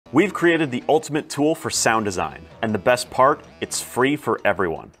We've created the ultimate tool for sound design, and the best part, it's free for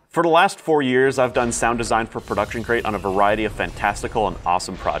everyone. For the last 4 years, I've done sound design for ProductionCrate on a variety of fantastical and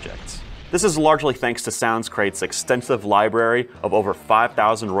awesome projects. This is largely thanks to SoundsCrate's extensive library of over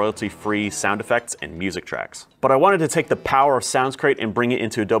 5,000 royalty-free sound effects and music tracks. But I wanted to take the power of SoundsCrate and bring it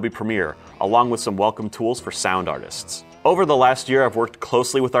into Adobe Premiere, along with some welcome tools for sound artists. Over the last year, I've worked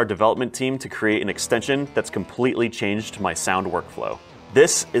closely with our development team to create an extension that's completely changed my sound workflow.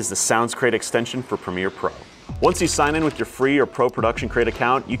 This is the SoundsCrate extension for Premiere Pro. Once you sign in with your free or pro ProductionCrate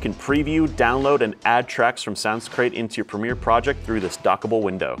account, you can preview, download, and add tracks from SoundsCrate into your Premiere project through this dockable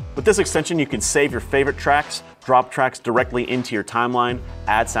window. With this extension, you can save your favorite tracks, drop tracks directly into your timeline,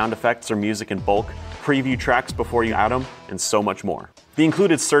 add sound effects or music in bulk, preview tracks before you add them, and so much more. The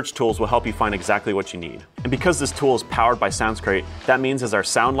included search tools will help you find exactly what you need. And because this tool is powered by SoundsCrate, that means as our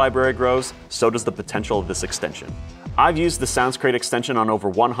sound library grows, so does the potential of this extension. I've used the SoundsCrate extension on over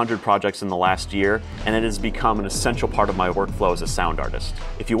 100 projects in the last year, and it has become an essential part of my workflow as a sound artist.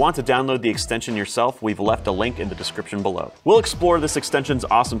 If you want to download the extension yourself, we've left a link in the description below. We'll explore this extension's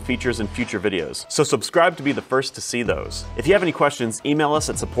awesome features in future videos, so subscribe to be the first to see those. If you have any questions, email us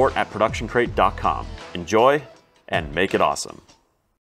at support@productioncrate.com. Enjoy, and make it awesome.